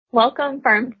Welcome,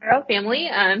 Farm Bureau family,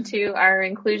 to our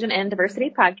Inclusion and Diversity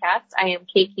podcast. I am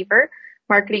Keefer,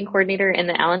 Marketing Coordinator in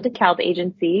the Allen DeKalb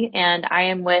Agency, and I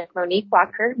am with Monique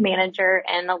Walker, Manager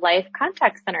in the Life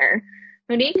Contact Center.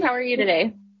 Monique, how are you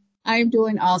today? I'm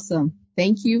doing awesome.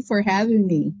 Thank you for having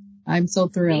me. I'm so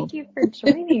thrilled. Thank you for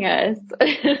joining us.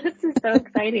 This is so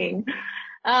exciting.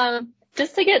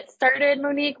 Just to get started,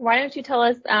 Monique, why don't you tell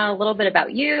us a little bit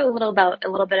about you, a little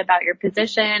bit about your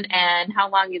position, and how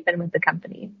long you've been with the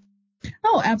company?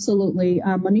 Oh, absolutely.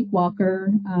 Monique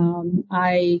Walker.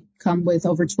 I come with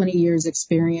over 20 years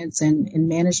experience in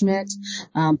management,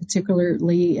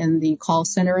 particularly in the call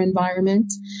center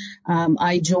environment.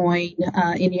 I joined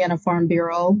Indiana Farm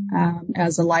Bureau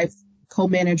as a life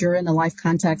co-manager in the Life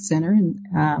Contact Center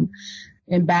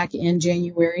and back in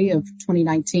January of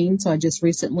 2019. So I just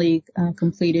recently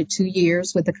completed 2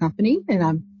 years with the company, and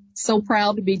I'm so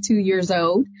proud to be 2 years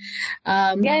old.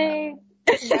 Yay!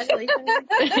 Congratulations.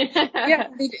 Yeah,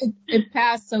 it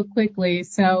passed so quickly.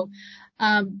 So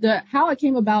how I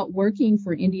came about working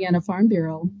for Indiana Farm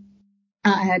Bureau,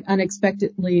 I had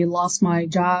unexpectedly lost my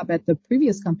job at the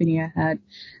previous company I had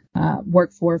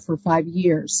worked for 5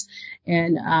 years.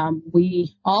 And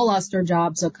we all lost our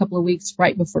jobs a couple of weeks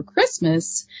right before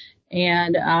Christmas.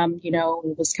 And,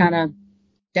 it was kind of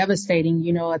devastating,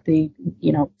 at the,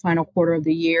 final quarter of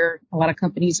the year. A lot of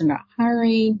companies are not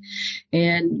hiring.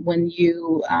 And when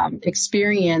you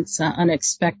experience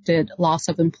unexpected loss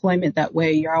of employment that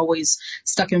way, you're always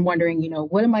stuck in wondering,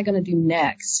 what am I going to do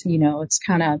next? It's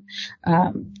kind of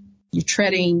you're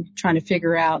trying to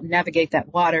figure out, navigate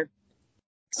that water.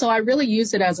 So I really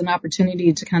used it as an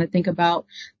opportunity to kind of think about,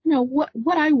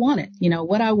 what I wanted,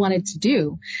 what I wanted to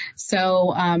do.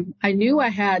 So I knew I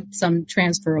had some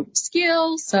transferable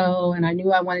skills. And I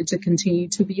knew I wanted to continue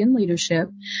to be in leadership.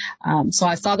 So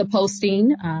I saw the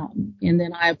posting and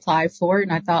then I applied for it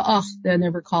and I thought, they'll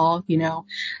never call,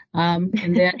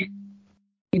 and then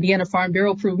Indiana Farm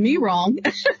Bureau proved me wrong.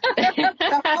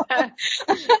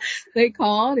 They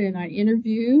called and I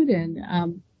interviewed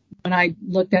and when I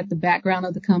looked at the background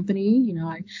of the company,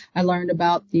 I learned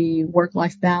about the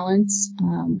work-life balance,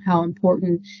 how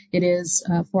important it is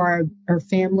for our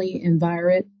family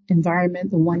environment,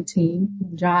 the one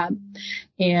team job.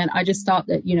 And I just thought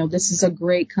that, this is a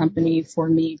great company for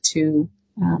me to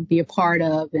be a part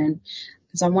of. And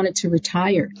because I wanted to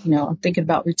retire, I'm thinking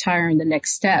about retiring the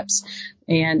next steps.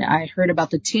 And I heard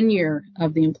about the tenure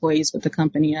of the employees with the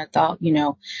company. And I thought,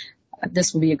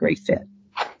 this will be a great fit.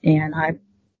 And I've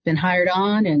been hired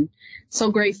on and so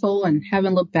grateful and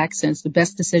haven't looked back since. The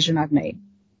best decision I've made.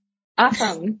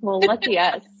 Awesome. Well, lucky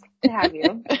us to have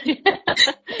you.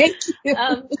 Thank you.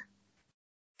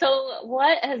 So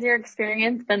what has your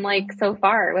experience been like so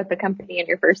far with the company in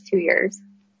your first 2 years?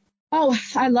 Oh,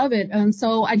 I love it.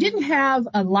 So I didn't have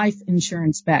a life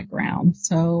insurance background.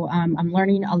 So I'm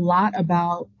learning a lot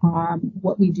about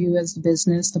what we do as a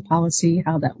business, the policies,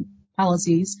 how that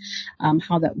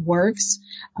works,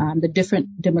 the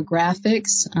different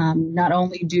demographics. Not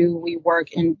only do we work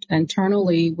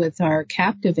internally with our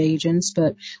captive agents,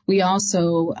 but we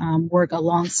also work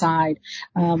alongside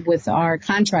with our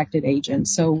contracted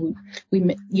agents. So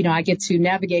I get to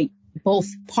navigate both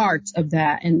parts of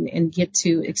that and get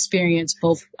to experience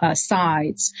both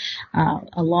sides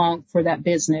along for that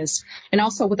business, and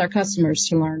also with our customers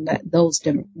to learn that those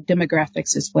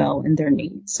demographics as well and their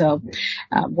needs. So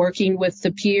working with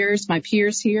my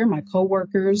peers here, my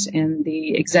coworkers and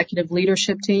the executive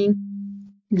leadership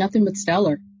team, nothing but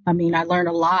stellar. I mean, I learned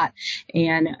a lot.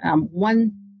 And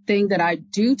one thing that I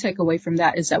do take away from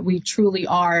that is that we truly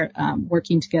are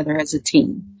working together as a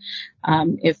team.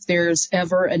 If there's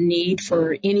ever a need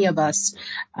for any of us,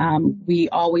 we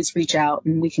always reach out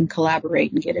and we can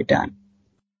collaborate and get it done.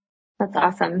 That's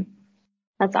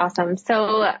awesome.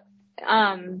 So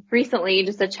recently,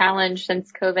 just a challenge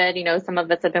since COVID, some of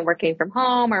us have been working from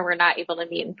home or we're not able to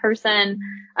meet in person.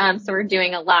 So we're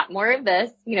doing a lot more of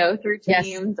this, through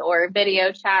Teams or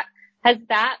video chat. Has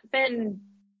that been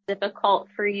difficult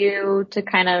for you to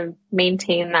kind of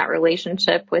maintain that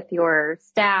relationship with your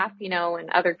staff, and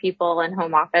other people in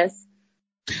home office?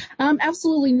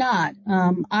 Absolutely not.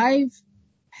 I've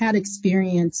had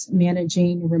experience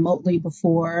managing remotely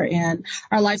before, and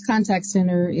our Life Contact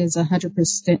Center is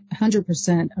 100%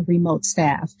 a remote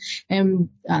staff, and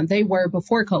they were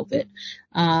before COVID.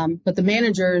 But the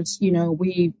managers,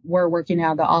 we were working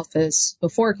out of the office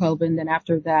before COVID, and then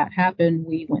after that happened,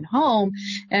 we went home,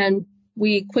 and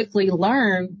we quickly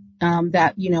learned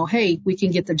that, hey, we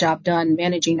can get the job done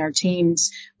managing our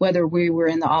teams, whether we were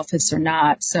in the office or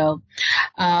not. So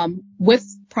with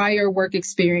prior work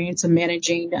experience of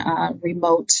managing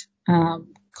remote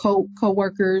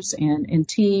co-workers and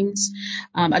teams.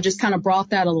 I just kind of brought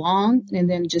that along, and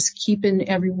then just keeping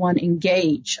everyone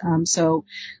engaged. So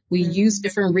we use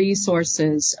different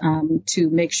resources to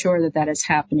make sure that is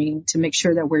happening, to make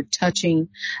sure that we're touching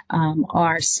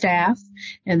our staff,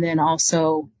 and then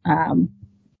also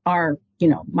our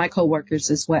my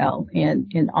coworkers as well,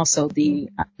 and also the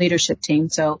leadership team.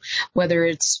 So whether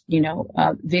it's,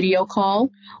 a video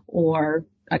call, or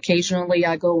occasionally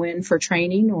I go in for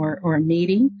training or a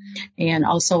meeting, and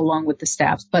also along with the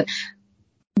staff. But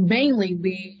mainly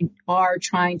we are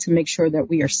trying to make sure that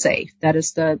we are safe. That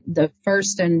is the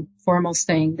first and foremost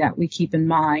thing that we keep in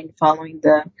mind, following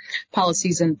the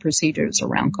policies and procedures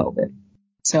around COVID.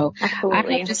 So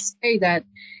Absolutely. I have to say that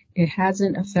it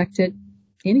hasn't affected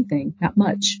anything, not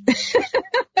much.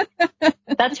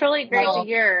 That's really great to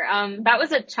hear. That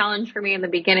was a challenge for me in the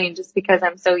beginning, just because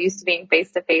I'm so used to being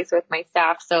face to face with my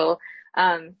staff. So,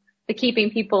 the keeping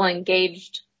people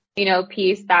engaged,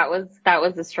 piece, that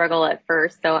was a struggle at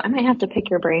first. So I might have to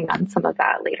pick your brain on some of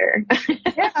that later.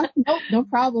 Yeah, no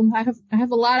problem. I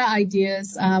have a lot of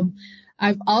ideas.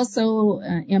 I've also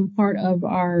am part of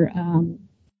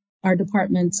our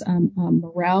department's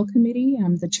morale committee.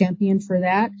 I'm the champion for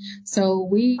that. So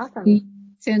we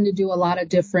tend to do a lot of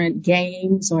different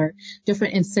games or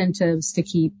different incentives to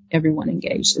keep everyone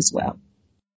engaged as well.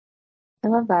 I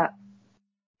love that.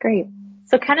 Great.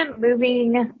 So kind of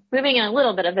moving in a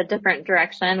little bit of a different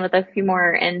direction with a few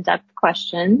more in-depth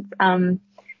questions.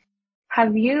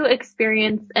 Have you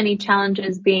experienced any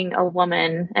challenges being a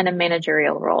woman in a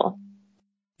managerial role?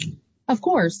 Of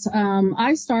course.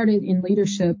 I started in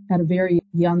leadership at a very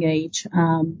young age.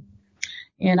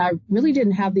 And I really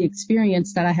didn't have the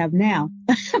experience that I have now.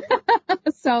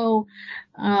 So,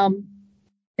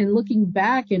 in looking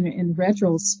back in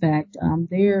retrospect,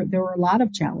 there were a lot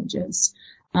of challenges.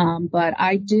 But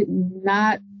I did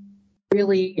not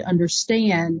really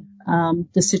understand,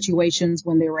 the situations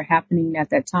when they were happening at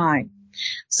that time.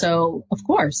 So, of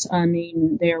course,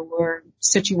 there were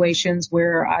situations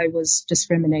where I was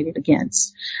discriminated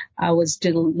against. I was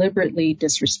deliberately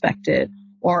disrespected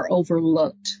or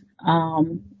overlooked.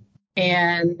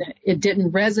 And it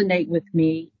didn't resonate with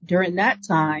me during that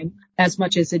time as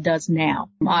much as it does now.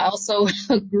 I also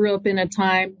grew up in a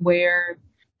time where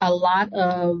a lot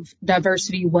of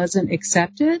diversity wasn't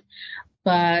accepted,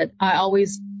 but I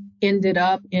always ended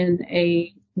up in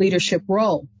a leadership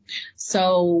role.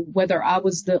 So whether I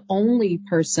was the only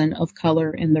person of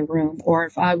color in the room, or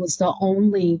if I was the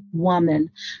only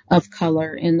woman of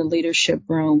color in the leadership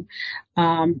room,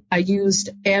 I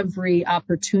used every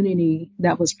opportunity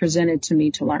that was presented to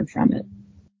me to learn from it.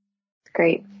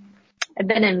 Great. I've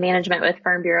been in management with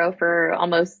Farm Bureau for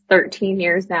almost 13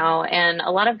 years now, and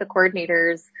a lot of the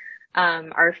coordinators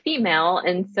are female.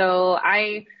 And so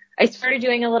I started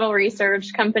doing a little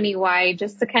research company-wide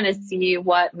just to kind of see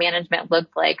what management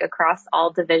looked like across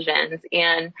all divisions.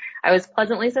 And I was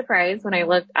pleasantly surprised when I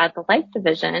looked at the life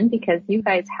division, because you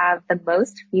guys have the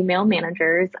most female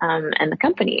managers in the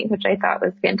company, which I thought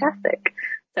was fantastic.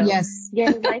 So, yes. Yay,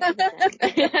 life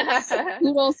division.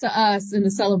 Kudos to us in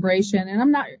the celebration. And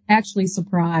I'm not actually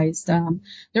surprised.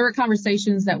 There were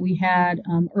conversations that we had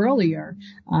earlier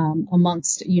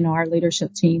amongst, our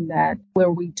leadership team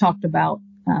where we talked about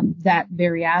that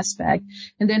very aspect.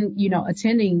 And then,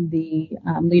 attending the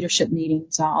leadership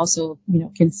meetings, I also,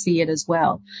 can see it as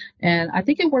well. And I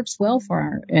think it works well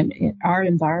for our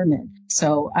environment.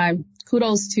 So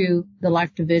kudos to the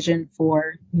life division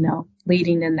for,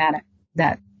 leading in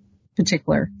that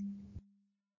particular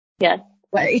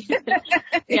way.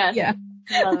 Yes. Yeah.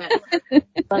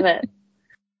 Love it.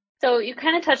 So you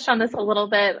kind of touched on this a little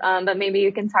bit, but maybe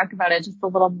you can talk about it just a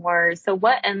little more. So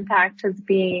what impact has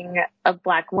being a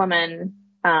Black woman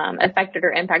affected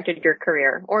or impacted your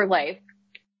career or life?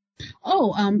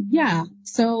 Yeah.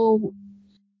 So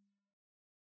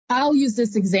I'll use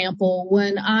this example.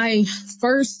 When I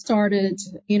first started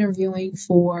interviewing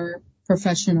for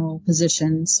professional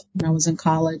positions when I was in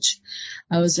college,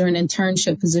 I was in an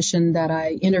internship position that I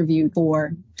interviewed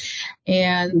for.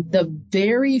 And the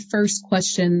very first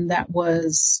question that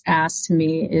was asked to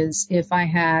me is if I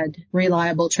had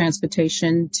reliable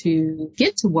transportation to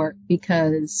get to work,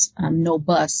 because no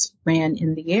bus ran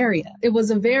in the area. It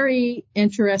was a very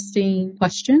interesting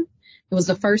question. It was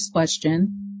the first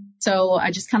question. So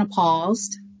I just kind of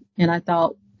paused and I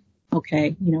thought,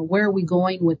 okay, where are we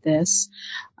going with this?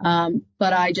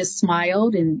 But I just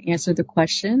smiled and answered the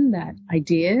question that I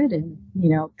did. And,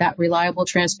 that reliable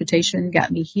transportation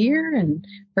got me here and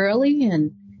early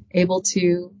and able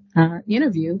to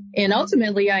interview. And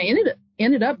ultimately I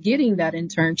ended up getting that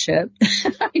internship.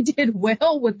 I did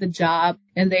well with the job,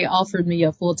 and they offered me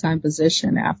a full-time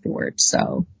position afterwards.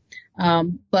 So,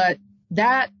 but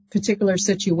that particular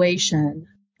situation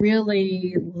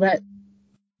really let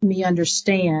me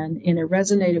understand, and it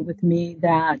resonated with me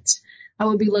that I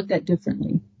would be looked at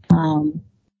differently,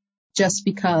 just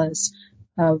because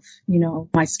of,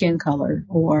 my skin color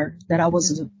or that I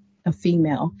was a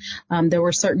female. There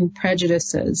were certain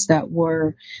prejudices that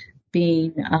were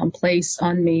being placed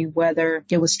on me, whether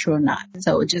it was true or not.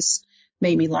 So it just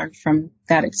made me learn from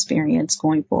that experience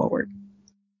going forward.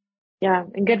 Yeah.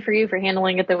 And good for you for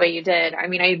handling it the way you did. I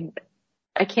mean,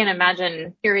 I can't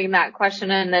imagine hearing that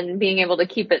question and then being able to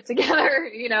keep it together,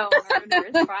 having to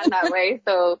respond that way.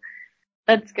 So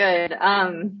that's good.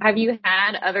 Have you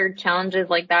had other challenges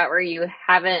like that where you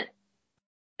haven't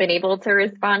been able to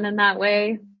respond in that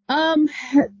way?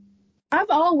 I've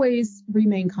always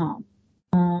remained calm.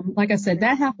 Like I said,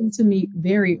 that happened to me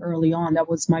very early on. That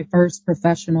was my first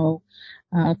professional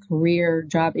career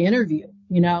job interview,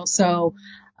 So,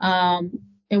 and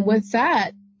with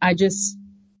that, I just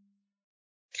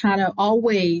kind of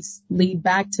always lead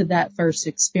back to that first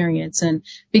experience. And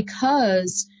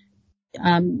because,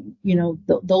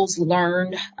 those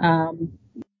learned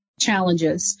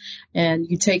challenges, and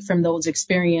you take from those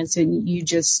experiences and you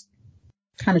just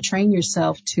kind of train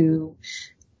yourself to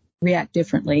react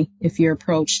differently if you're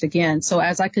approached again. So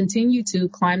as I continue to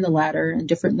climb the ladder in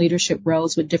different leadership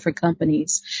roles with different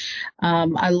companies,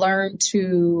 I learned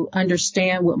to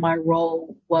understand what my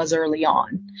role was early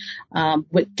on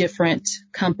with different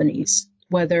companies,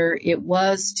 whether it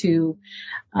was to,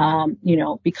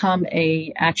 become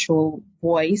a actual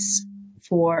voice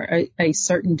for a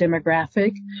certain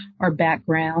demographic or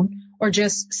background, or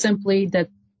just simply that,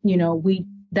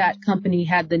 that company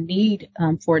had the need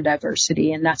for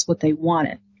diversity, and that's what they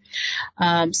wanted.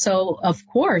 So of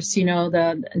course,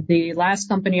 the last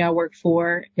company I worked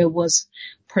for, it was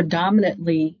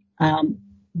predominantly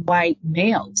white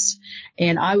males,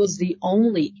 and I was the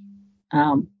only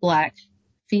Black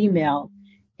female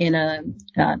in a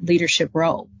leadership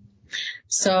role.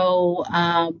 So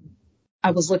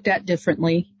I was looked at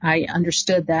differently. I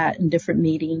understood that in different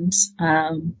meetings.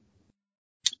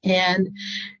 And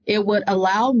it would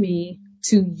allow me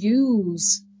to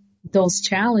use those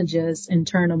challenges and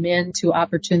turn them into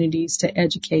opportunities to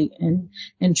educate and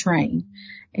train,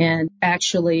 and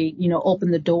actually, open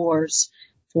the doors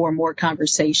for more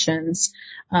conversations.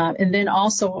 And then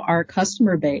also our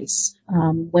customer base,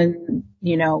 when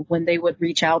they would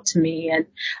reach out to me and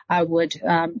I would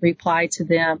reply to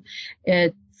them,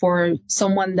 for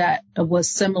someone that was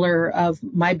similar of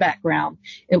my background,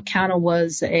 it kind of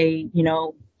was a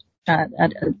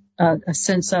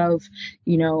sense of,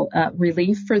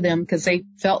 relief for them, because they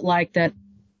felt like that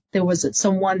there was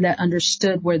someone that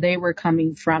understood where they were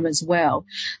coming from as well.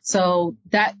 So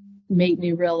that made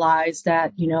me realize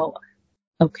that,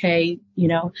 okay,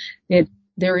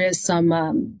 there is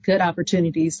some good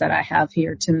opportunities that I have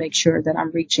here to make sure that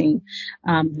I'm reaching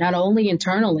not only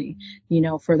internally,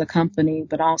 for the company,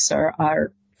 but also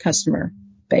our customer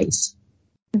base.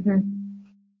 Mm-hmm.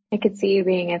 I could see you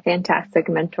being a fantastic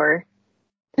mentor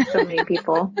to so many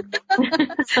people.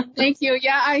 Thank you.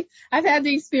 Yeah, I've had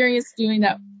the experience doing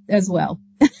that as well.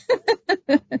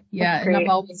 Yeah, and I've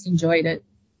always enjoyed it.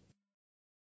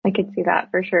 I could see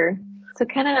that for sure. So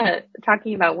kind of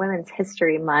talking about Women's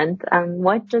History Month,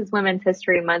 what does Women's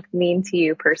History Month mean to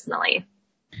you personally?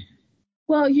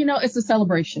 Well, it's a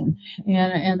celebration,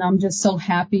 and I'm just so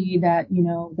happy that,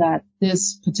 that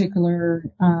this particular,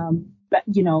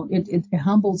 it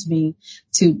humbles me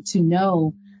to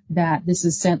know that this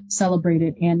is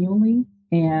celebrated annually,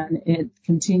 and it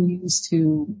continues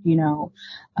to,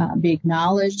 be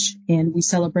acknowledged, and we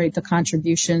celebrate the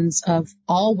contributions of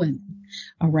all women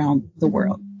around the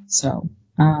world. So,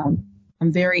 I'm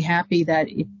very happy that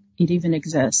it even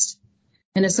exists.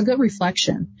 And it's a good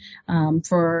reflection,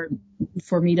 for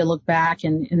me to look back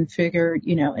and figure,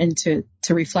 and to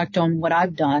reflect on what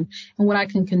I've done and what I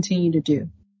can continue to do.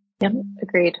 Yep.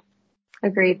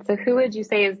 Agreed. So who would you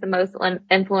say is the most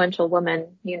influential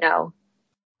woman you know?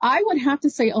 I would have to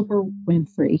say Oprah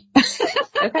Winfrey.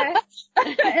 Okay.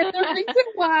 And the reason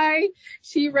why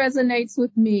she resonates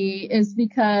with me is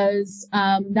because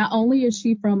not only is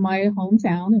she from my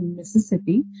hometown in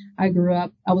Mississippi, I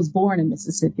was born in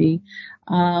Mississippi,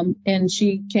 and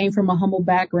she came from a humble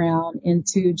background and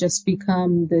to just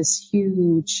become this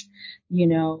huge,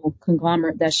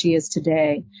 conglomerate that she is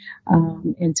today,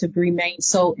 and to remain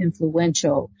so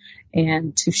influential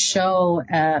and to show,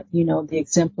 the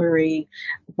exemplary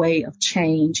way of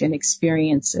change and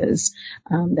experiences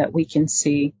that we can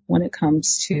see when it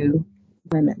comes to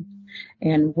women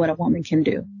and what a woman can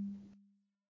do.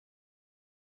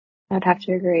 I'd have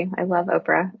to agree. I love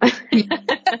Oprah.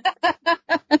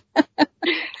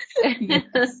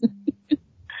 Yes.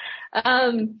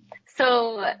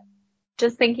 So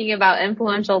just thinking about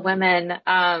influential women,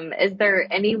 is there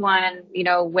anyone,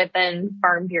 within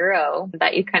Farm Bureau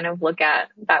that you kind of look at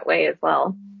that way as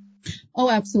well? Oh,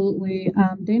 absolutely.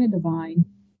 Dana Devine.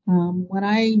 When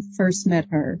I first met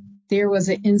her, there was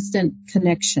an instant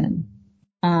connection.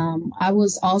 I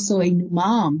was also a new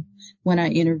mom when I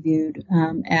interviewed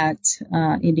at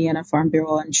Indiana Farm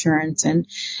Bureau Insurance, and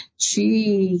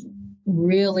she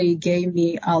really gave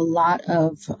me a lot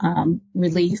of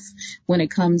relief when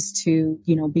it comes to,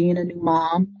 being a new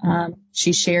mom.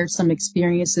 She shared some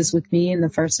experiences with me in the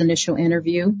first initial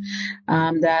interview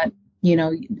that,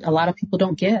 a lot of people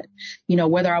don't get,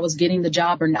 whether I was getting the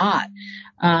job or not.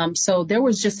 So there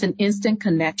was just an instant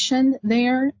connection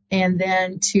there. And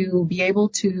then to be able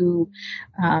to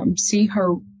see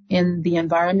her in the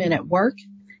environment at work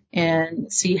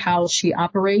and see how she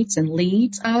operates and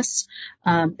leads us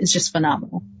is just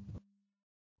phenomenal.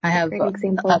 I have Great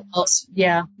example.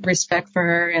 respect for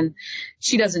her, and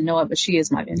she doesn't know it, but she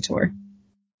is my mentor.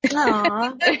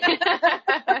 Aw.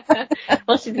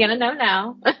 Well, she's going to know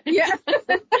now. Yeah.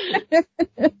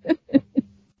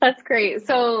 That's great.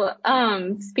 So,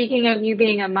 speaking of you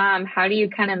being a mom, how do you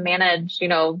kind of manage,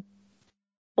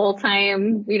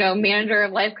 full-time, manager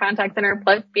of life contact center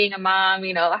plus being a mom,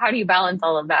 how do you balance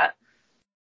all of that?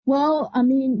 Well, I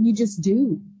mean, you just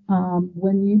do.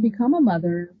 When you become a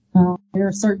mother, there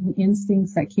are certain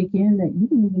instincts that kick in that you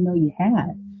didn't even know you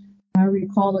had. I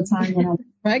recall the time when I was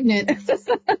pregnant.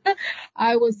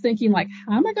 I was thinking, like,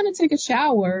 how am I going to take a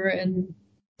shower and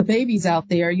the baby's out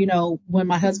there, when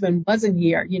my husband wasn't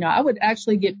here? I would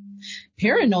actually get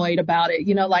paranoid about it,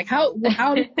 like how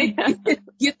do we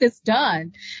get this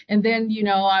done? And then,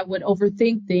 I would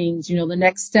overthink things, the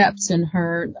next steps in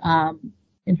her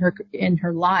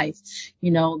life,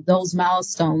 those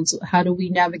milestones. How do we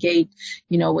navigate,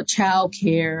 with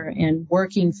childcare and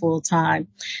working full time?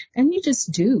 And you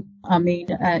just do. I mean,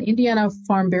 Indiana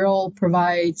Farm Bureau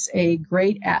provides a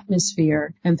great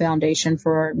atmosphere and foundation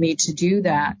for me to do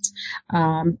that.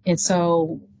 And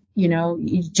so,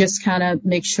 you just kind of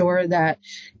make sure that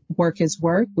work is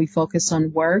work. We focus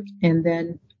on work, and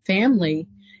then family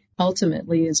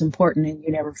ultimately is important, and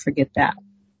you never forget that.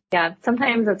 Yeah,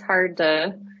 sometimes it's hard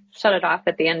to shut it off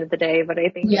at the end of the day, but I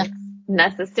think it's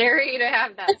necessary to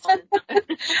have that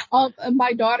fun.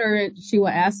 My daughter, she will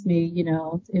ask me,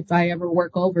 if I ever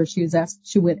work over, she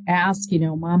would ask,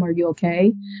 Mom, are you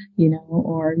okay?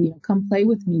 Or, come play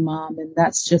with me, Mom. And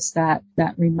that's just that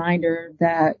reminder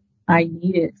that I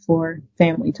need it for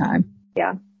family time.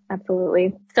 Yeah,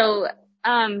 absolutely. So,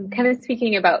 kind of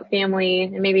speaking about family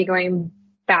and maybe going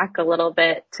back a little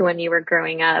bit to when you were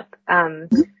growing up,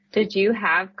 did you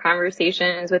have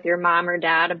conversations with your mom or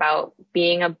dad about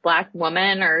being a Black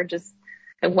woman or just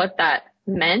what that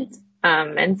meant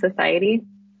in society?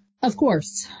 Of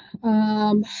course.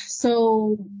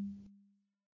 So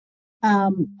a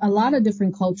lot of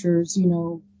different cultures,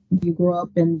 you grow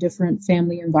up in different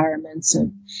family environments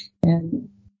and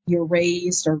you're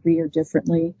raised or reared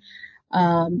differently.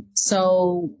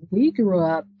 So we grew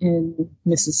up in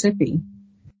Mississippi,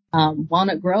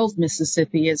 Walnut Grove,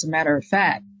 Mississippi, as a matter of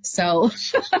fact. So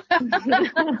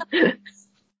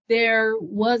there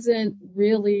wasn't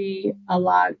really a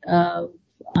lot of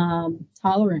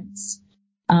tolerance,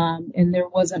 and there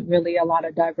wasn't really a lot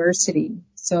of diversity.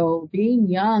 So being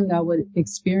young, I would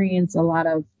experience a lot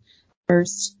of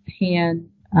firsthand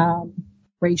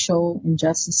racial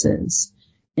injustices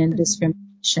and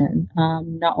discrimination.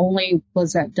 Not only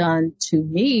was that done to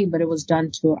me, but it was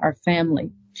done to our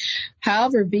family.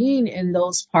 However, being in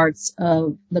those parts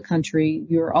of the country,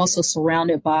 you're also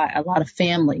surrounded by a lot of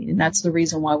family. And that's the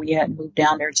reason why we had moved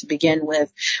down there to begin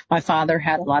with. My father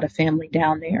had a lot of family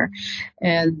down there,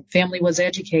 and family was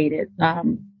educated.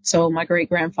 So my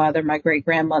great-grandfather, my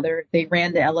great-grandmother, they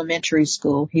ran the elementary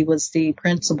school. He was the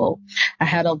principal. I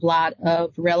had a lot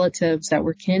of relatives that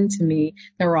were kin to me.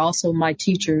 They were also my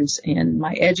teachers and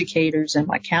my educators and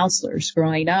my counselors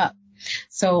growing up.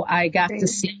 So I got to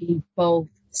see both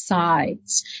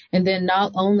sides. And then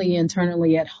not only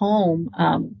internally at home,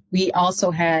 we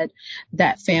also had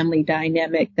that family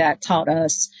dynamic that taught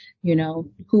us,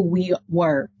 who we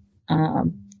were,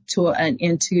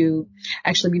 and to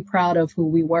actually be proud of who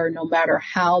we were, no matter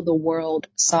how the world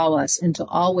saw us, and to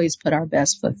always put our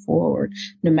best foot forward,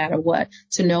 no matter what,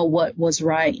 to know what was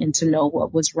right and to know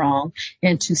what was wrong,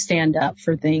 and to stand up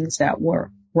for things that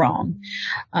were wrong.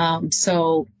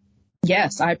 So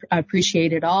yes, I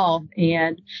appreciate it all.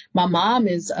 And my mom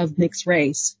is of mixed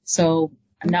race. So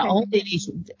not only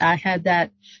I had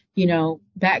that,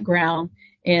 background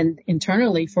and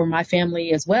internally for my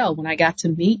family as well, when I got to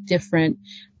meet different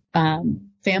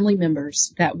family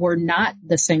members that were not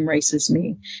the same race as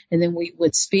me. And then we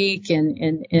would speak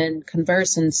and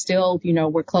converse, and still,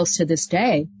 we're close to this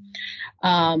day.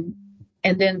 And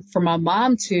then for my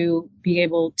mom to be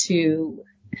able to,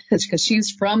 because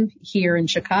she's from here in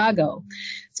Chicago.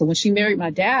 So when she married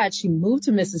my dad, she moved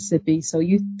to Mississippi. So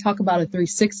you talk about a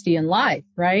 360 in life,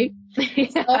 right?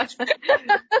 Yeah.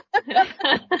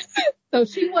 So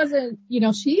she wasn't,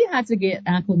 she had to get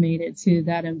acclimated to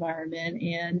that environment.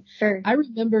 And Sure. I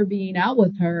remember being out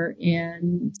with her,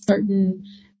 and certain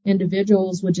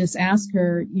individuals would just ask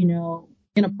her,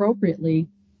 inappropriately,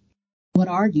 what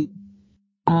are you?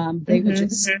 They would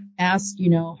just ask,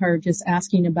 her, just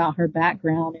asking about her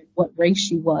background and what race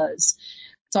she was.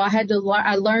 So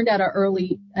I learned at an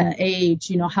early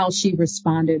age, how she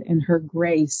responded and her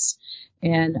grace,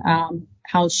 and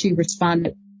how she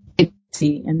responded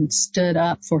and stood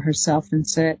up for herself and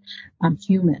said, I'm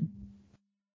human.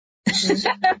 So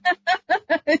that's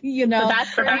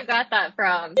where you got that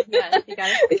from. Yes, you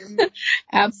got it.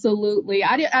 Absolutely.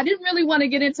 I didn't really want to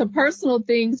get into personal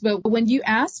things, but when you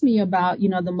asked me about,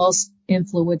 the most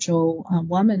influential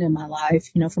woman in my life,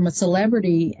 from a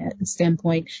celebrity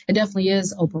standpoint, it definitely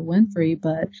is Oprah Winfrey,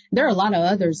 but there are a lot of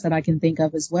others that I can think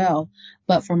of as well.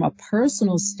 But from a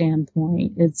personal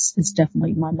standpoint, it's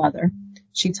definitely my mother.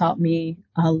 She taught me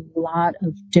a lot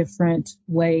of different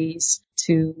ways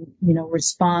to,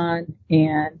 respond,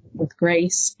 and with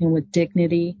grace and with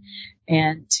dignity,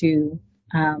 and to,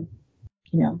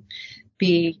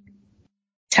 be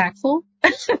tactful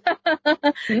and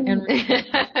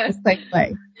the same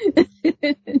way.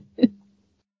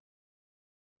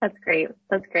 That's great.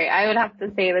 That's great. I would have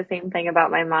to say the same thing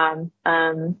about my mom.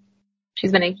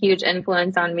 She's been a huge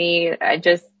influence on me. I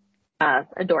just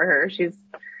adore her. She's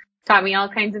taught me all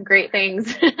kinds of great things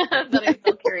that I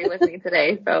still carry with me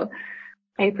today. So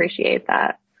I appreciate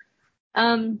that.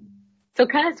 So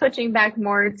kind of switching back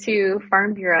more to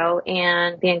Farm Bureau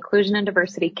and the Inclusion and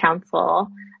Diversity Council.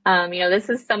 This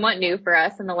is somewhat new for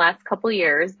us in the last couple of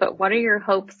years, but what are your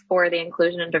hopes for the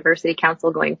Inclusion and Diversity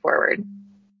Council going forward?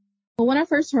 Well, when I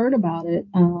first heard about it,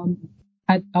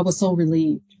 I was so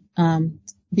relieved,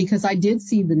 because I did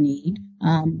see the need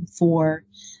for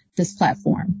this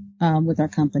platform with our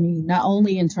company, not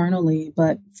only internally,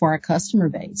 but for our customer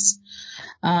base.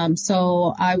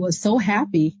 So I was so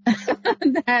happy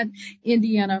that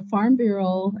Indiana Farm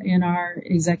Bureau and our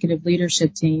executive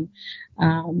leadership team,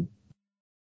 and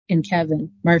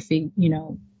Kevin Murphy,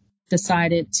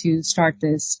 decided to start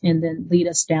this and then lead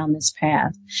us down this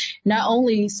path. Not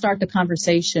only start the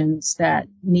conversations that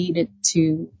needed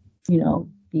to,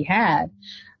 be had,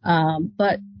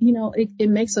 but, it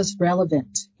makes us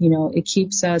relevant. It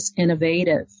keeps us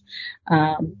innovative.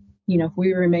 If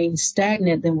we remain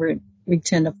stagnant, then we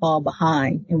tend to fall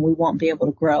behind and we won't be able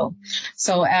to grow.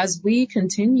 So as we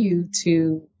continue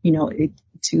to,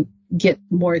 to get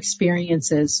more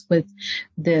experiences with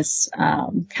this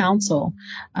council,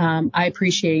 I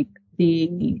appreciate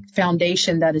the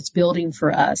foundation that it's building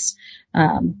for us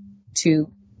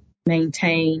to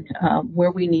maintain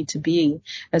where we need to be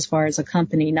as far as a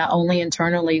company, not only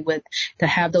internally to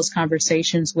have those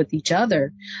conversations with each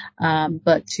other,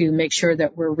 but to make sure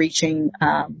that we're reaching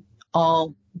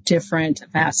all different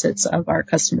facets of our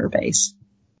customer base.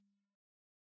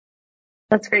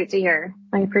 That's great to hear.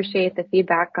 I appreciate the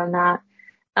feedback on that.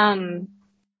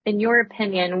 In your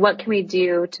opinion, what can we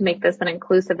do to make this an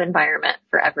inclusive environment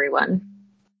for everyone?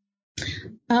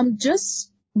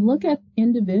 Just look at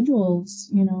individuals,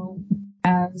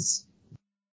 as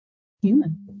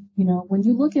human. When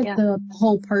you look at the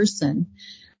whole person,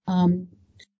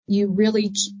 you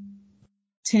really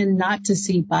tend not to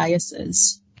see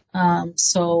biases.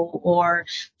 Or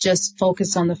just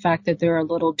focus on the fact that they're a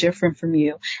little different from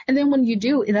you. And then when you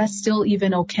do, that's still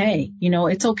even okay.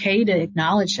 It's okay to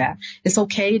acknowledge that. It's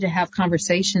okay to have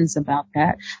conversations about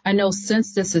that. I know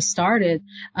since this has started,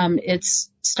 it's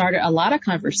started a lot of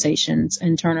conversations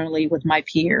internally with my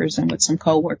peers and with some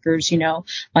coworkers,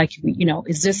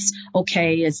 is this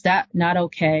okay? Is that not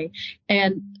okay?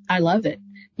 And I love it.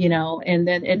 And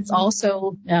then it's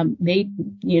also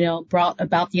brought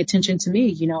about the attention to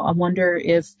me. I wonder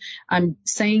if I'm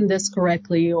saying this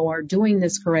correctly or doing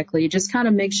this correctly. It just kind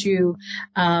of makes you,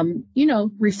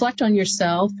 reflect on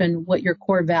yourself and what your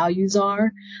core values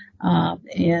are.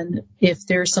 And if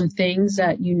there's some things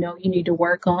that you need to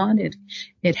work on,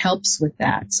 it helps with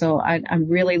that. So I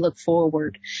really look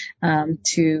forward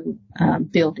to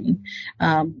building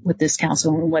with this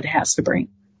council and what it has to bring.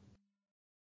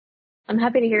 I'm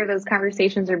happy to hear those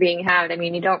conversations are being had. I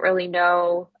mean, you don't really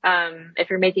know if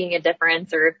you're making a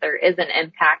difference or if there is an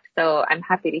impact. So I'm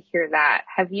happy to hear that.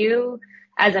 Have you,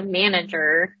 as a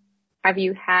manager, have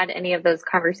you had any of those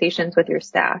conversations with your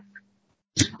staff?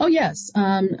 Oh, yes.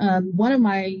 One of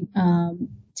my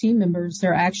team members,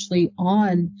 they're actually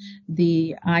on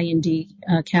the IND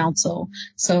council.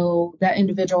 So that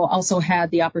individual also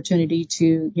had the opportunity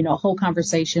to, hold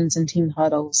conversations in team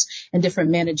huddles and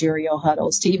different managerial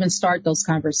huddles to even start those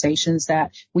conversations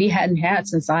that we hadn't had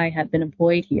since I had been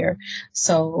employed here.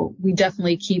 So we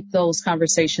definitely keep those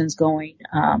conversations going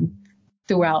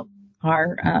throughout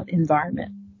our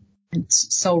environment. It's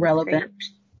so relevant. Great.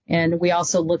 And we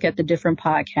also look at the different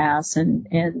podcasts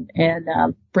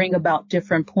and bring about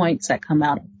different points that come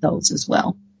out of those as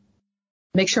well.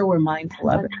 Make sure we're mindful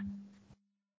of it.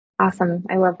 Awesome.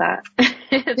 I love that.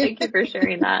 Thank you for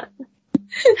sharing that.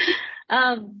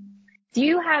 Do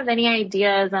you have any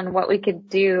ideas on what we could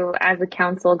do as a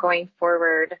council going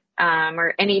forward,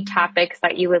 or any topics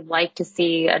that you would like to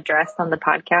see addressed on the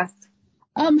podcast?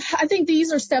 I think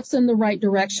these are steps in the right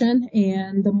direction,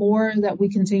 and the more that we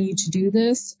continue to do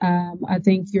this, I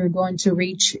think you're going to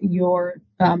reach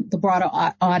the broader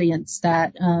audience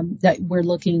that we're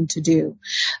looking to do,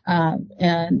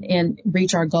 and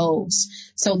reach our goals.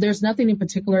 So there's nothing in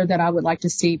particular that I would like to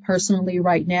see personally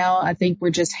right now. I think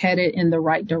we're just headed in the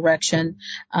right direction,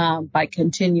 by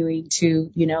continuing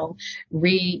to,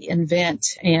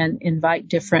 reinvent and invite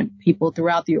different people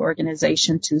throughout the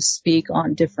organization to speak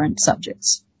on different subjects.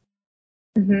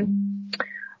 Mm-hmm.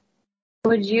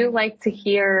 Would you like to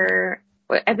hear,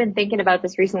 I've been thinking about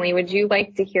this recently, would you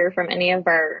like to hear from any of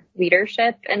our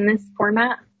leadership in this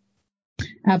format?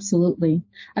 Absolutely.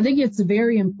 I think it's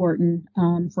very important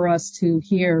for us to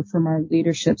hear from our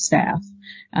leadership staff.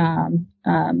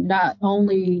 Not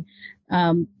only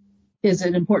is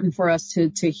it important for us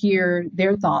to hear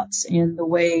their thoughts in the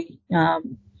way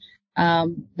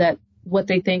that what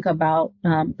they think about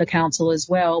the council as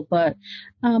well, but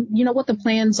what the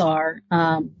plans are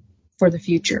for the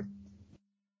future.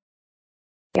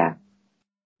 Yeah.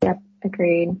 Yep.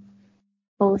 Agreed.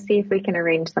 Well, we'll see if we can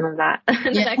arrange some of that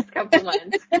in the next couple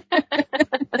months.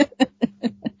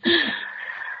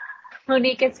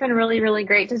 Monique, it's been really, really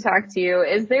great to talk to you.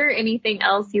 Is there anything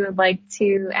else you would like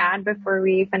to add before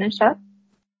we finish up?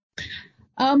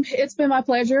 It's been my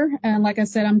pleasure. And like I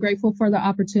said, I'm grateful for the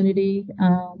opportunity.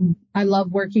 I love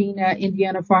working at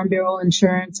Indiana Farm Bureau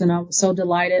Insurance, and I was so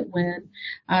delighted when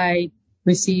I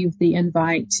received the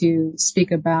invite to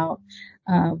speak about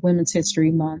Women's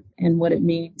History Month and what it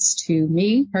means to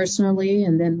me personally,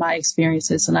 and then my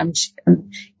experiences. And I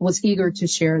was eager to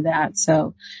share that.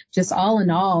 So just all in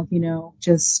all,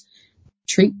 just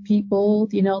treat people,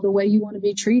 the way you want to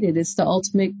be treated. It's the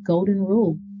ultimate golden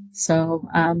rule. So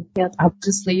I'll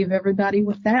just leave everybody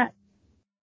with that.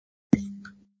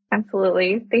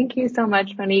 Absolutely. Thank you so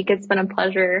much, Monique. It's been a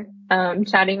pleasure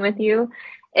chatting with you.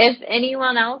 If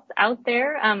anyone else out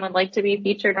there would like to be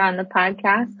featured on the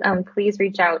podcast, please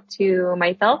reach out to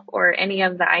myself or any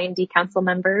of the IND council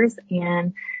members,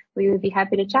 and we would be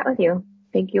happy to chat with you.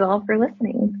 Thank you all for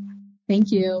listening.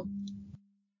 Thank you.